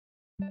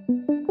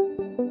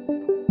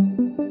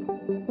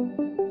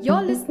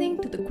You're listening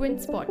to the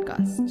Quince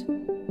podcast.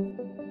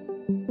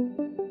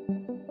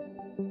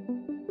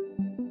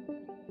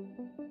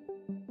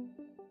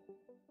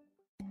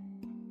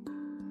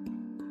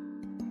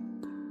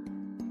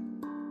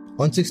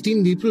 On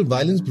 16 April,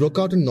 violence broke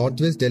out in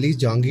northwest Delhi's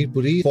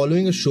Jahangirpuri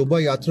following a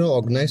Shobha Yatra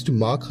organized to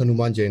mark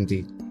Hanuman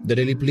Jayanti. The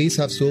Delhi police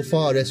have so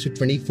far arrested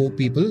 24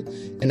 people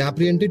and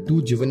apprehended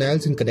 2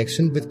 juveniles in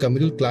connection with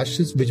communal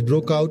clashes which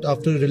broke out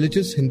after a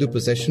religious Hindu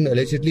procession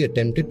allegedly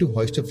attempted to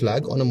hoist a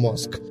flag on a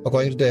mosque.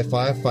 According to the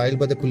FIR filed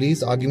by the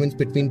police, arguments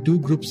between 2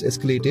 groups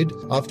escalated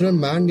after a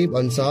man named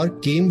Ansar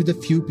came with a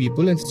few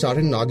people and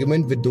started an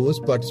argument with those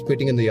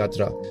participating in the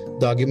yatra.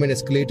 The argument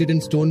escalated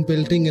in stone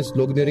pelting and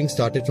sloganeering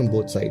started from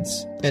both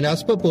sides. And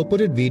as per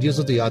purported videos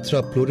of the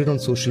yatra uploaded on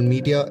social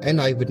media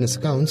and eyewitness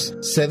accounts,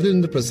 several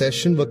in the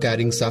procession were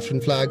carrying saffron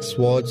flags,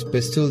 swords,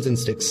 pistols and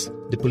sticks.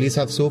 The police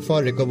have so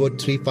far recovered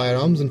 3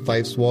 firearms and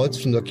 5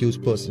 swords from the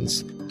accused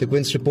persons. The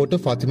Quince reporter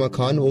Fatima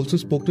Khan also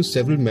spoke to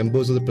several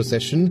members of the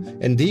procession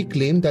and they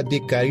claimed that they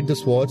carried the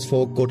swords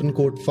for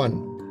quote-unquote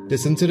fun.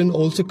 This incident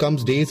also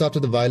comes days after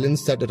the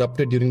violence that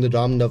erupted during the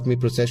Ram Navami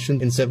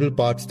procession in several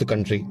parts of the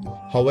country.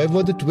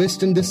 However, the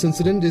twist in this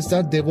incident is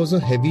that there was a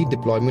heavy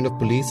deployment of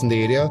police in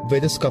the area where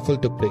the scuffle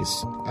took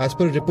place. As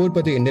per a report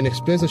by the Indian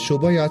Express, the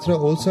Shobha Yatra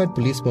also had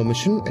police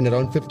permission and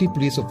around 50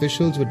 police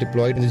officials were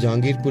deployed in the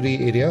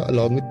Jahangirpuri area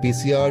along with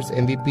PCRs,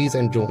 MVPs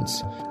and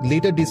drones.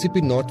 Later,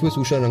 DCP Northwest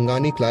Usha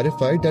Rangani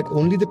clarified that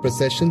only the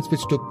processions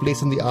which took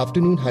place in the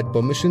afternoon had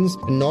permissions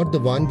and not the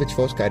one which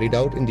was carried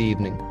out in the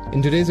evening.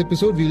 In today's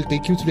episode, we will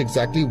take you through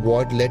exactly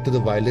what led to the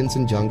violence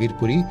in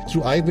Jahangirpuri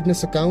through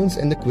eyewitness accounts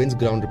and the Quince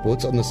ground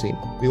reports on the same.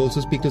 We also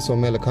speak to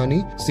Soumya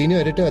Lakhani, senior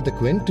editor at the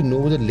Quince, to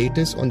know the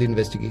latest on the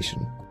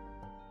investigation.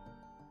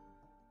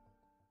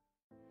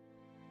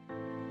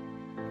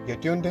 You're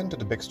tuned in to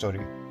The Big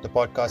Story, the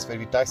podcast where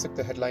we dissect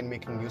the headline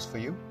making news for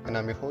you, and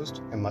I'm your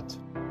host, Himmat.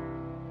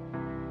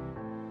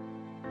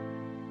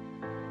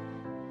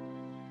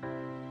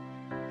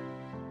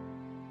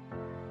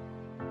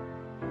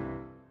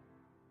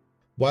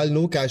 While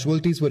no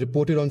casualties were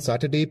reported on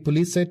Saturday,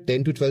 police said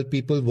 10 to 12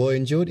 people were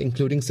injured,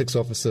 including 6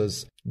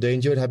 officers. The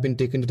injured have been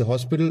taken to the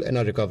hospital and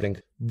are recovering.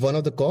 One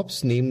of the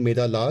cops, named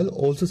Meda Lal,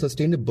 also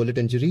sustained a bullet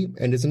injury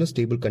and is in a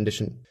stable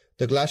condition.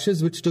 The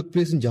clashes which took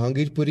place in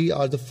Jahangirpuri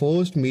are the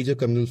first major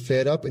communal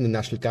flare-up in the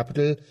national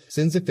capital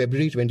since the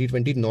February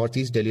 2020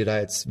 Northeast Delhi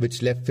riots,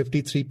 which left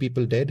 53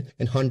 people dead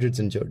and hundreds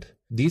injured.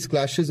 These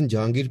clashes in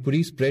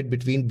Jahangirpuri spread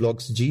between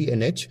blocks G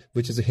and H,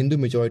 which is a Hindu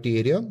majority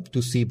area,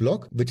 to C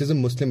block, which is a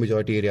Muslim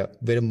majority area,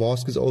 where a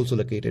mosque is also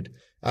located.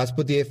 As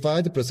per the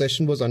FIR, the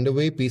procession was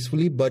underway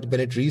peacefully, but when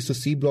it reached the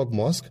C block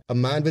mosque, a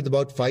man with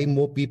about 5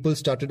 more people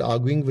started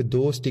arguing with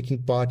those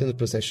taking part in the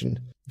procession.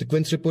 The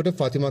Quince reporter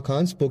Fatima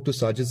Khan spoke to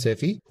Sajid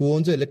Saifi, who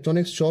owns an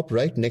electronics shop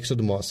right next to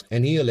the mosque,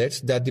 and he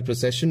alleged that the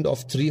procession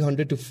of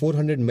 300 to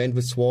 400 men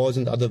with swords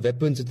and other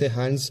weapons in their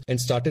hands and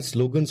started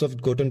slogans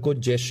of quote-unquote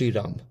Jai Shri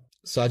Ram.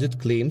 Sajid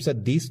claims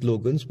that these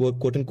slogans were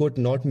quote-unquote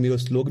not mere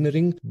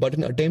sloganeering, but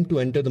an attempt to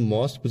enter the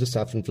mosque with a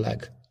saffron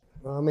flag.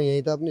 मैं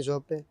यही था अपनी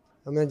shop पे।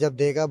 हमने जब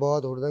देखा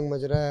बहुत हुड़दंग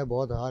much रहा है,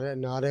 बहुत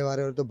नारे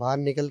वारे, और तो बाहर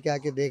निकल के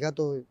आके देखा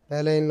तो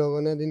पहले इन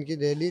लोगों ने दिन की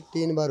रैली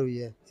 3 बार हुई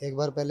है। एक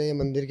बार पहले ये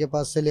मंदिर के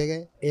पास से ले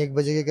गए 1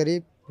 बजे के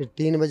करीब, फिर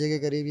 3 बजे के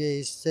करीब ये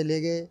इससे ले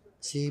गए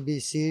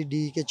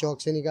CBCD के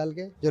चौक से निकाल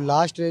के, जो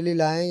लास्ट रैली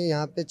लाए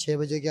यहाँ पे 6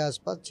 बजे के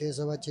आसपास, 6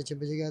 सवा 6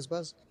 बजे के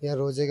आसपास। यहाँ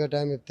रोजे का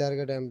टाइम, इफ्तार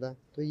का टाइम था,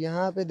 तो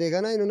यहाँ पे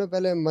देखा ना इन्होंने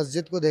पहले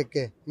मस्जिद को देख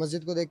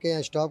के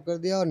यहाँ स्टॉप कर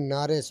दिया और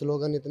नारे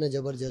स्लोगन इतने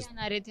जबरदस्त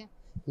नारे थे।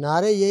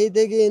 नारे यही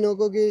थे कि इन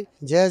लोगों की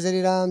जय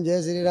श्री राम,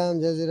 जय श्री राम,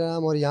 जय श्री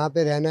राम, और यहाँ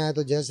पे रहना है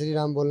तो जय श्री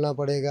राम बोलना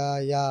पड़ेगा,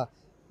 या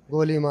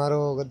गोली मारो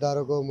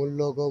गद्दारों को,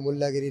 मुल्लों को,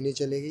 मुल्लागिरी नहीं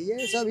चलेगी।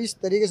 ये सब इस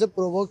तरीके से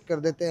प्रोवोक्ट कर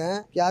देते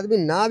हैं कि आदमी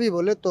ना भी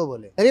बोले तो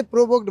बोले, यानी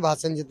प्रोवोक्ट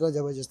भाषण जितना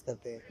जबरदस्त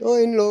करते हैं। तो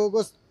इन लोगों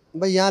को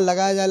भाई यहाँ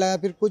लगाया जाए,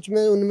 फिर कुछ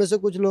में उनमें से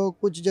कुछ लोग,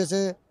 कुछ जैसे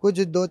कुछ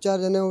 2-4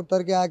 जने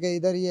उतर के आके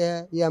इधर ये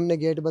है, ये हमने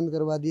गेट बंद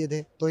करवा दिए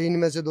थे, तो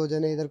इनमें से 2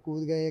 जने इधर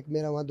कूद गए। एक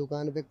मेरा वहाँ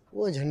दुकान पे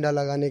वो झंडा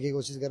लगाने की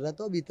कोशिश कर रहा है,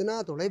 तो अब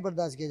इतना थोड़ा ही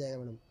बर्दाश्त किया जाएगा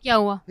मैडम। क्या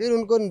हुआ? फिर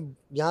उनको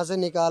यहाँ से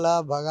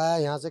निकाला, भगाया,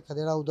 यहाँ से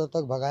खदेड़ा उधर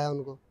तक भगाया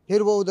उनको।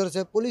 फिर वो उधर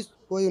से पुलिस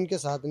कोई उनके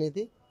साथ नहीं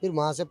थी, फिर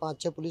वहाँ से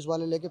 5-6 पुलिस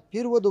वाले लेके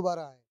फिर वो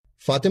दोबारा आए।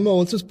 Fatima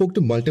also spoke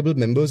to multiple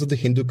members of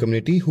the Hindu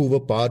community who were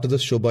part of the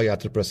Shobha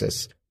Yatra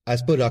process.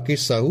 As per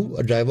Rakesh Sahu,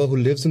 a driver who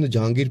lives in the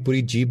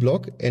Jahangirpuri G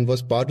block and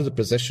was part of the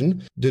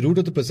procession, the route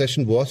of the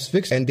procession was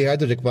fixed and they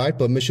had the required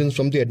permissions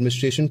from the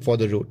administration for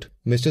the route.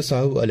 Mr.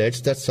 Sahu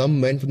alleged that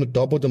some men from the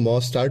top of the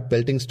mosque started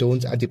pelting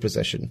stones at the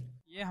procession.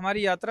 ये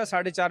हमारी यात्रा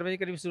 4:30 बजे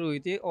करीब शुरू हुई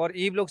थी और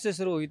E block से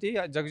शुरू हुई थी,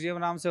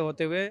 जगजीवन राम से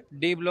होते हुए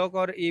डी ब्लॉक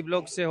और ई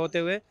ब्लॉक से होते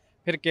हुए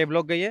फिर के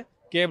ब्लॉक गई है।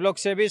 के ब्लॉक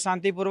से भी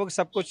शांतिपूर्वक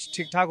सब कुछ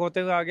ठीक ठाक होते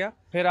हुए आ गया।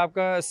 फिर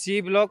आपका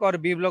सी ब्लॉक और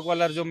बी ब्लॉक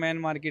वाला जो मेन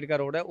मार्केट का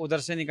रोड है उधर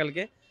से निकल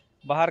के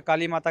बाहर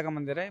काली माता का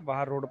मंदिर है,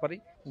 बाहर रोड पर ही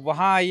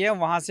वहाँ आई है।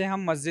 वहाँ से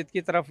हम मस्जिद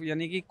की तरफ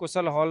यानी कि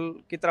कुशल हॉल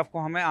की तरफ को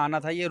हमें आना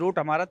था। ये रूट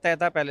हमारा तय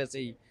था पहले से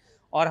ही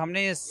और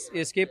हमने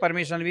इसकी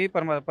परमिशन भी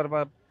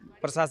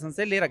प्रशासन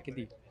से ले रखी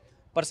थी।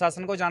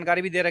 प्रशासन को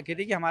जानकारी भी दे रखी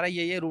थी कि हमारा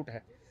ये रूट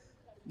है।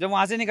 जब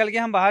वहाँ से निकल के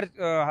हम बाहर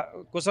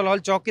कुशल हॉल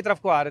चौक की तरफ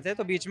को आ रहे थे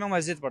तो बीच में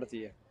मस्जिद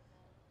पड़ती है।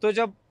 तो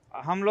जब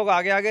हम लोग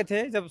आगे आगे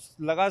थे, जब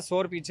लगा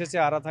शोर पीछे से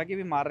आ रहा था कि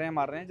भी मार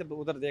रहे हैं, जब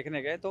उधर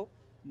देखने गए तो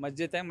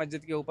मस्जिद है,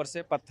 मस्जिद के ऊपर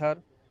से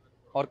पत्थर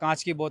और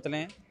कांच की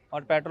बोतलें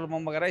और पेट्रोल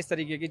बम वगैरह इस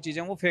तरीके की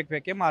चीज़ें वो फेंक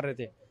के मार रहे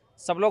थे।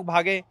 सब लोग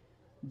भागे।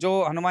 जो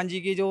हनुमान जी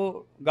की जो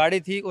गाड़ी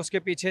थी उसके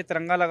पीछे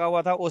तिरंगा लगा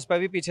हुआ था, उस पर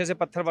भी पीछे से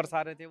पत्थर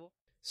बरसा रहे थे वो।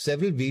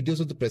 Several videos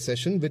of the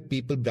procession with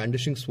people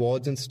brandishing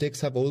swords and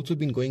sticks have also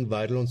been going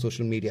viral on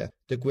social media.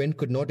 The Quint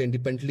could not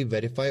independently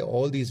verify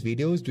all these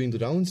videos during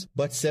the rounds,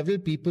 but several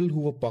people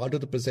who were part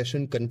of the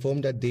procession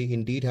confirmed that they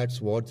indeed had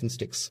swords and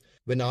sticks.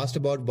 When asked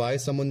about why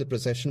some in the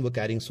procession were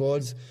carrying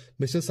swords,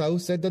 Mr.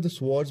 Sahu said that the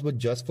swords were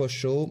just for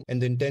show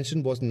and the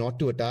intention was not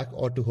to attack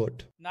or to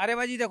hurt.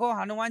 नारेबाजी देखो,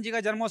 हनुमान जी का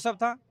जन्मोत्सव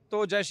था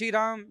तो जय श्री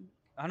राम,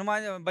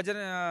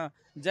 हनुमान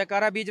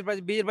जयकारा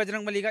वीर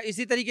बजरंगबली का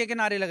इसी तरीके के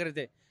नारे लग रहे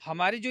थे।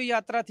 हमारी जो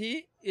यात्रा थी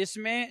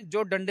इसमें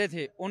जो डंडे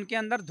थे उनके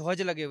अंदर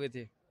ध्वज लगे हुए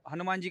थे।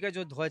 हनुमान जी का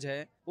जो ध्वज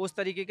है उस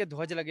तरीके के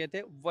ध्वज लगे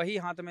थे, वही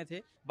हाथ में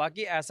थे।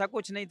 बाकी ऐसा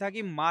कुछ नहीं था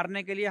कि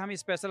मारने के लिए हम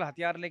स्पेशल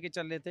हथियार लेके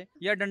चल रहे थे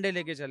या डंडे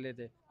लेके चल रहे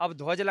थे। अब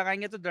ध्वज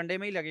लगाएंगे तो डंडे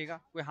में ही लगेगा,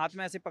 कोई हाथ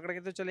में ऐसे पकड़ के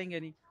तो चलेंगे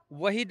नहीं।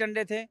 वही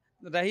डंडे थे।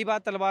 रही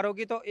बात तलवारों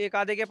की तो एक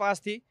आधे के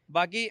पास थी,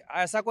 बाकी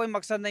ऐसा कोई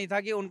मकसद नहीं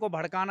था कि उनको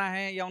भड़काना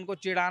है या उनको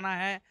चिढ़ाना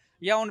है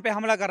या उन पे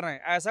हमला कर रहे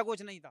हैं, ऐसा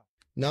कुछ नहीं था।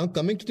 Now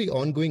coming to the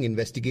ongoing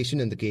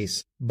investigation in the case.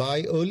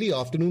 By early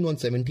afternoon on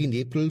 17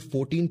 April,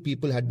 14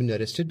 people had been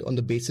arrested on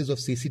the basis of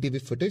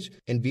CCTV footage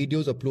and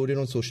videos uploaded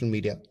on social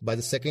media. By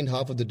the second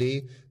half of the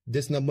day,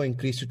 this number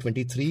increased to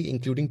 23,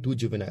 including 2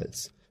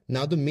 juveniles.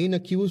 Now the main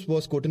accused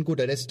was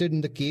quote-unquote arrested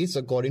in the case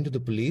according to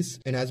the police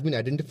and has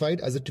been identified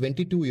as a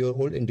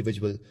 22-year-old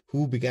individual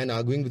who began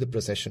arguing with the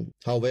procession.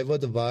 However,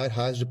 the Wire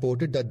has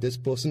reported that this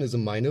person is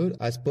a minor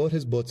as per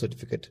his birth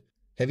certificate.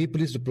 Heavy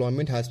police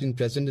deployment has been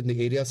present in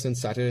the area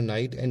since Saturday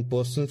night and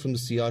personnel from the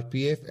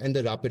CRPF and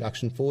the Rapid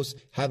Action Force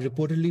have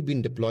reportedly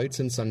been deployed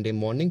since Sunday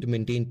morning to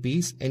maintain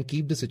peace and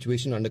keep the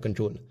situation under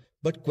control.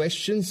 But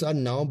questions are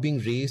now being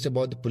raised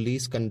about the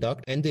police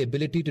conduct and the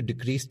ability to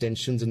decrease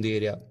tensions in the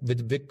area, with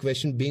the big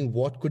question being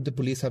what could the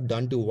police have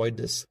done to avoid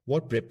this?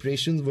 What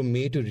preparations were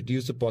made to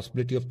reduce the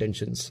possibility of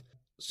tensions?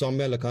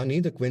 Soumya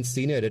Lakhani, the Quint's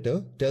senior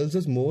editor, tells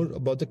us more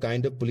about the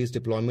kind of police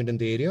deployment in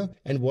the area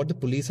and what the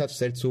police have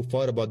said so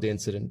far about the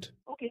incident.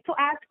 Okay, so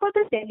as per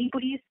the Delhi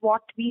police,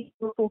 what we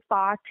know so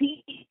far,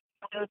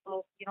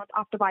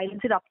 after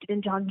violence erupted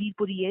in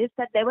Jahangirpuri, is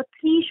that there were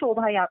 3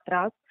 Shobha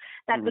Yatras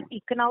that were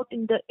taken out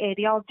in the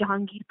area of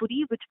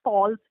Jahangirpuri, which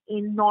falls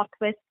in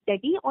northwest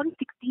Delhi on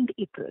 16th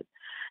April.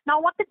 Now,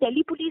 what the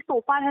Delhi police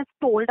so far has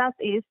told us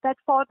is that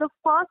for the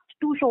first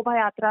 2 Shobha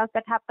Yatras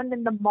that happened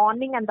in the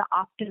morning and the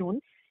afternoon,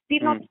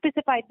 they've not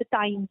specified the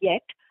time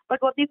yet,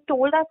 but what they've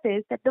told us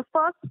is that the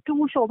first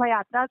 2 Shobha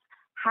Yatras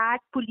had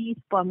police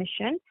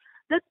permission.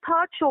 The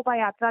third Shobha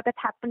Yatra that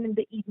happened in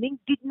the evening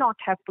did not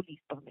have police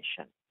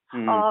permission.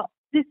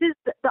 This is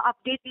the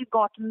update we've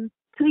gotten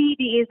 3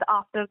 days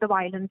after the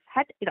violence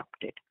had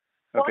erupted.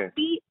 Okay. What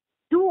we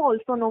do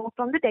also know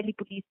from the Delhi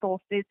police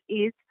sources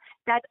is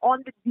that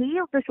on the day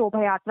of the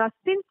Shobha Yatra,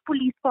 since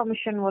police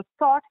permission was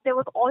sought, there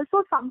was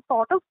also some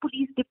sort of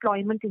police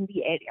deployment in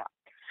the area.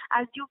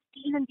 As you've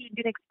seen in the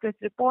Indian Express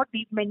report,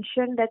 we've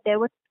mentioned that there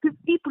were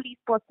 50 police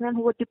personnel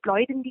who were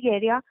deployed in the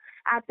area.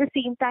 At the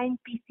same time,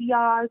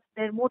 PCRs,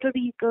 their motor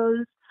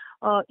vehicles,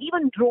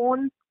 even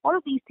drones, all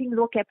of these things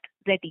were kept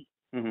ready.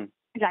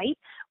 Right?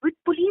 With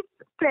police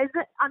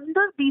present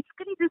under,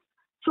 basically this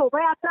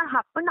Shobha Yatra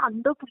happened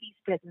under police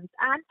presence.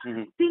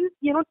 And since,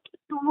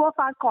 2 of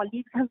our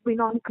colleagues have been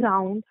on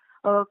ground,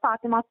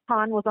 Fatima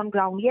Khan was on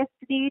ground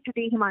yesterday,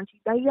 today Himanshi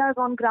Dahiya is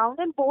on ground,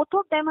 and both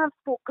of them have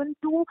spoken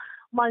to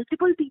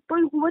multiple people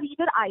who were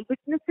either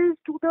eyewitnesses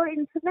to the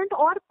incident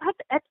or had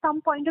at some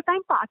point of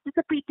time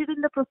participated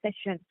in the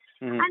procession.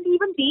 And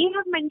even they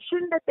have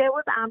mentioned that there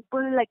was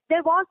ample,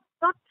 there was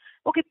not,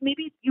 okay,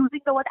 maybe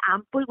using the word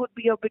ample would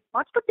be a bit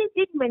much, but they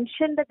did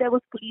mention that there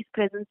was police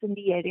presence in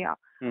the area.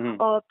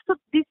 So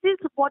this is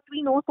what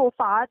we know so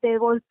far.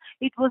 It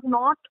was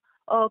not,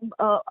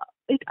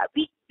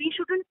 we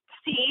shouldn't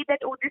say that,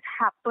 this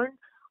happened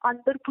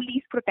under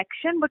police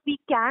protection, but we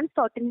can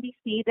certainly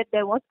say that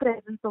there was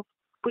presence of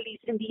police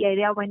in the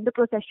area when the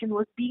procession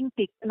was being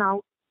taken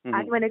out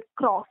and when it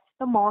crossed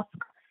the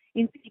mosque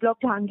in the city of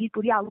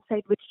Jahangirpuri,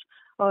 outside which,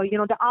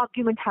 the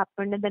argument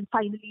happened and then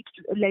finally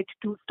it led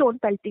to stone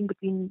pelting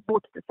between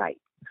both the sides.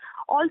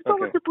 Also,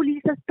 what the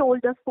police has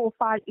told us so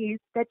far is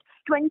that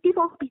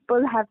 24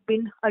 people have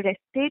been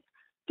arrested,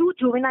 2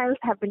 juveniles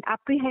have been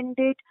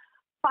apprehended,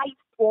 5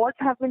 swords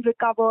have been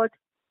recovered,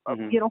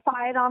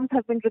 firearms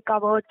have been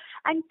recovered.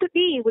 And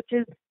today, which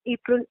is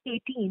April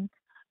 18th,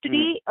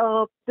 today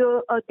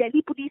the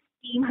Delhi police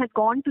team had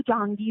gone to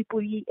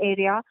Jahangirpuri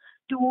area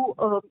to,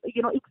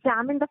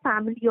 examine the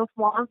family of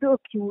one of the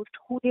accused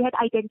who they had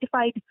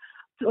identified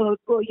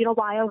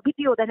via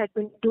video that had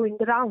been doing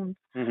the rounds.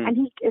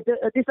 And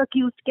this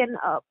accused can,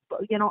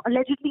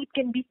 allegedly it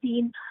can be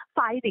seen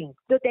firing.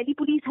 The Delhi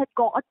police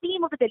a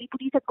team of the Delhi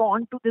police had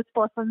gone to this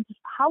person's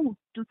house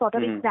to sort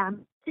of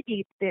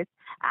investigate this.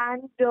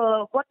 And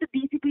what the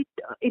DCP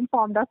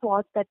informed us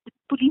was that the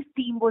police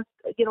team was,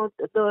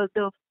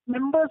 the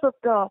members of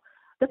the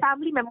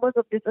family members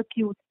of this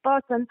accused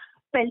person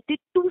pelted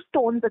 2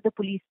 stones at the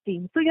police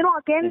team. So,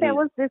 again, there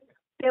were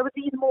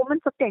these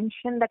moments of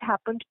tension that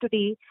happened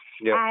today.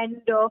 Yeah.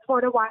 And for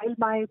a while,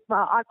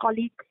 our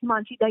colleague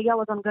Himanshi Dahiya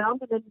was on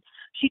ground, and then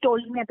she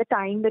told me at the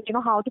time that,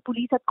 how the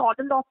police had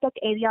cordoned off that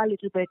area a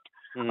little bit.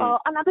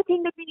 Another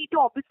thing that we need to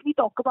obviously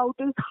talk about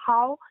is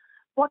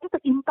what is the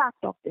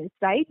impact of this,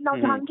 right? Now,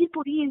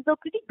 Jahangirpuri is a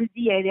pretty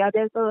busy area.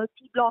 There's a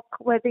C block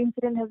where the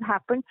incident has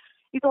happened.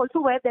 It's also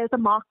where there's a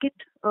market,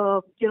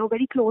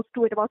 very close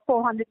to it, about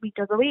 400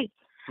 meters away.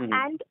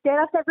 And there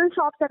are several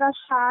shops that are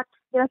shut.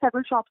 There are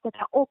several shops that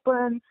are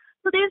open.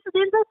 So there's a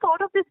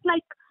sort of this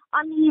like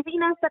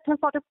uneasiness that has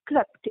sort of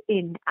crept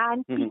in,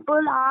 and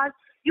people are,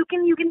 you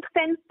can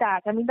sense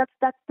that. I mean,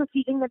 that's the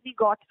feeling that we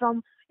got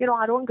from,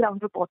 our own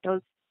ground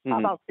reporters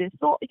about this.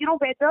 So,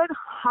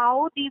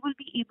 how they will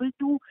be able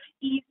to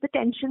ease the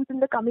tensions in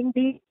the coming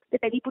days. The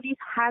Delhi police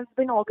has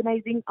been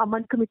organizing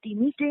Aman committee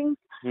meetings.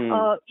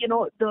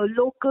 The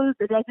locals,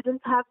 the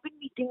residents have been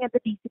meeting at the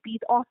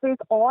DCP's office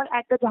or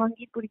at the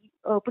Jahangirpuri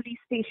police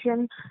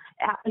station,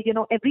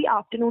 every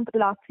afternoon for the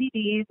last 3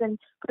 days and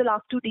for the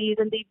last 2 days.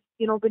 And they've,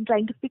 been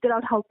trying to figure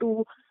out how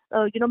to,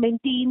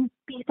 maintain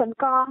peace and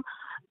calm.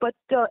 But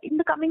in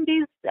the coming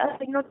days,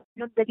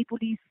 Delhi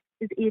police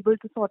is able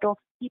to sort of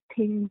keep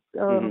things,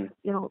 a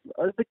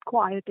bit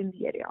quiet in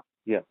the area.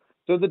 Yeah.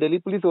 So the Delhi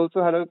police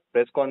also had a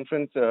press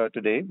conference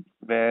today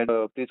where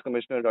the police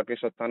commissioner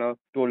Rakesh Asthana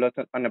told us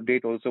an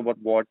update also about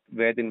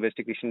where the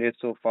investigation is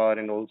so far,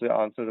 and also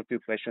answered a few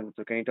questions.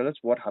 So can you tell us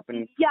what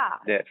happened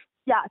there?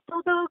 Yeah.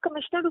 So the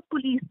Commissioner of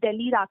Police,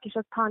 Delhi, Rakesh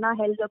Asthana,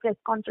 held a press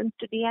conference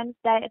today, and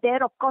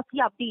there, of course,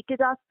 he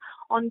updated us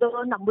on the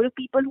number of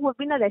people who have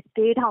been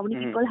arrested, how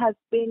many people have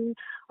been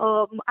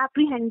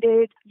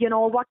apprehended,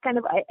 what kind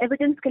of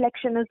evidence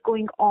collection is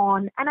going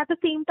on. And at the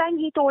same time,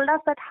 he told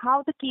us that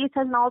how the case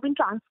has now been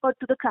transferred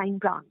to the crime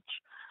branch.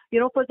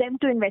 For them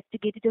to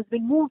investigate. It has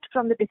been moved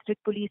from the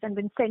district police and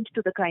been sent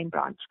to the crime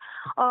branch.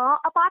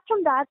 Apart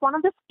from that, one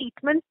of the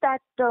statements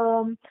that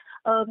the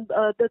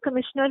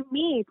commissioner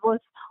made was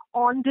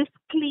on this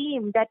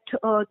claim that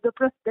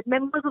that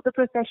members of the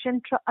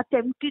procession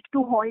attempted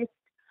to hoist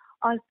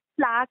a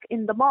flag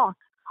in the mosque.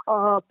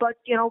 But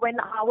when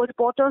our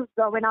reporter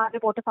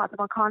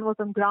Fatima Khan was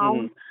on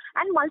ground,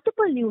 and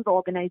multiple news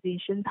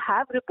organizations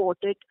have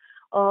reported,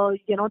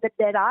 that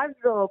there are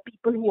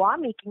people who are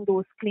making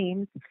those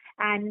claims,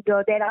 and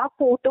there are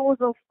photos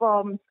of,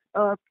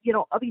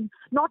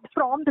 not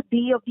from the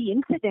day of the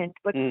incident,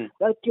 but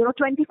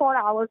 24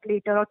 hours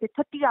later or say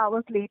 30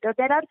 hours later,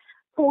 there are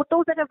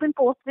photos that have been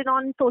posted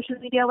on social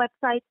media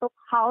websites of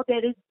how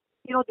there is,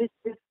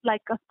 this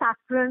like a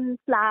saffron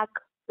flag,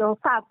 the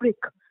fabric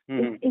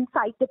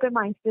inside the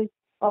premises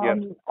of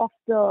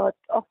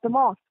the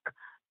mosque.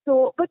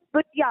 So, but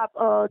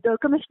the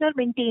commissioner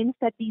maintains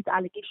that these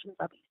allegations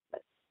are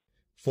baseless.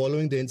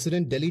 Following the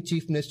incident, Delhi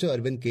Chief Minister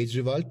Arvind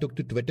Kejriwal took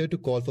to Twitter to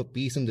call for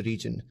peace in the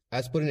region.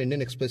 As per an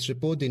Indian Express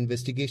report, the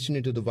investigation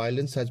into the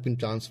violence has been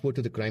transferred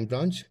to the crime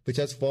branch, which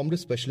has formed a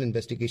special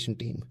investigation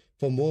team.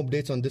 For more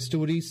updates on this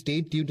story,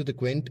 stay tuned to The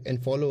Quint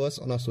and follow us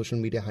on our social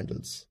media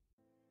handles.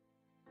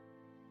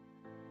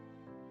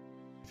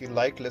 If you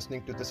liked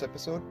listening to this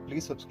episode,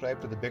 please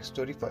subscribe to The Big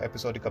Story for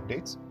episodic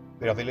updates.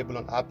 We're available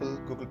on Apple,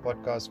 Google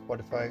Podcasts,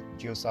 Spotify,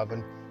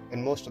 JioSaavn,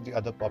 and most of the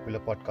other popular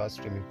podcast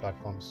streaming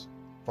platforms.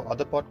 For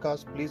other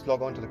podcasts, please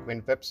log on to the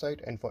Quint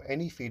website, and for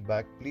any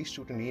feedback, please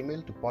shoot an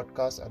email to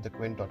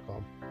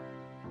podcast@thequint.com.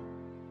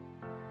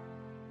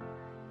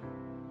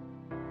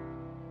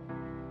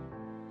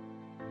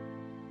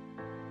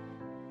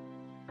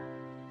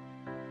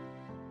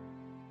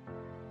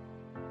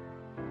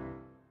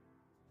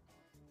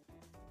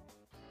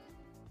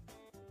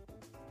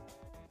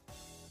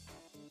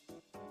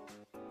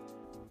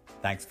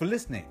 Thanks for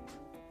listening.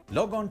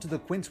 Log on to the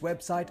Quint's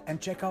website and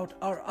check out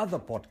our other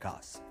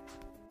podcasts.